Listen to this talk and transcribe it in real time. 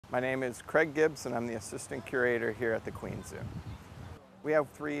My name is Craig Gibbs and I'm the assistant curator here at the Queen Zoo. We have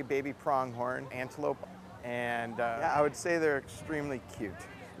 3 baby pronghorn antelope and yeah, I would say they're extremely cute.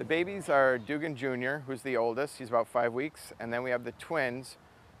 The babies are Dugan Jr., who's the oldest. He's about 5 weeks. And then we have the twins,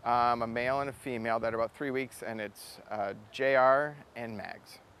 a male and a female that are about 3 weeks, and it's JR and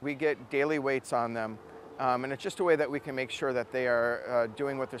Mags. We get daily weights on them. And it's just a way that we can make sure that they are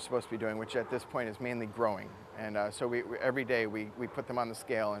doing what they're supposed to be doing, which at this point is mainly growing. And so every day we put them on the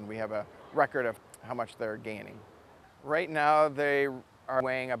scale and we have a record of how much they're gaining. Right now they are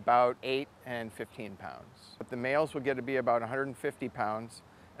weighing about 8 and 15 pounds. But the males will get to be about 150 pounds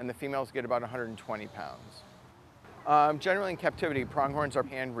and the females get about 120 pounds. Generally in captivity, pronghorns are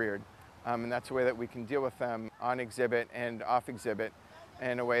hand-reared. And that's a way that we can deal with them on exhibit and off exhibit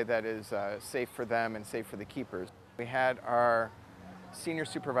in a way that is safe for them and safe for the keepers. We had our senior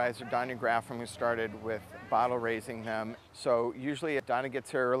supervisor, Donna Graffam, who started with bottle raising them. So usually Donna gets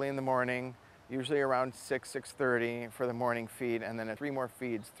here early in the morning, usually around 6:30 for the morning feed, and then 3 more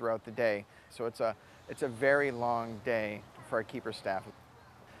feeds throughout the day. So it's a very long day for our keeper staff.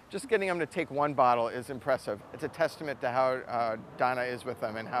 Just getting them to take 1 bottle is impressive. It's a testament to how Donna is with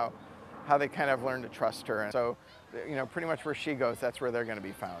them and how they kind of learn to trust her. And so, you know, pretty much where she goes, that's where they're going to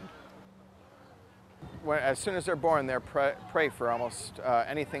be found. As soon as they're born, they're prey for almost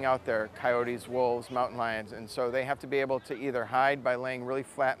anything out there, coyotes, wolves, mountain lions, and so they have to be able to either hide by laying really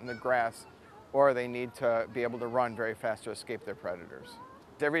flat in the grass, or they need to be able to run very fast to escape their predators.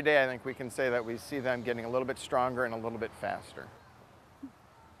 Every day I think we can say that we see them getting a little bit stronger and a little bit faster.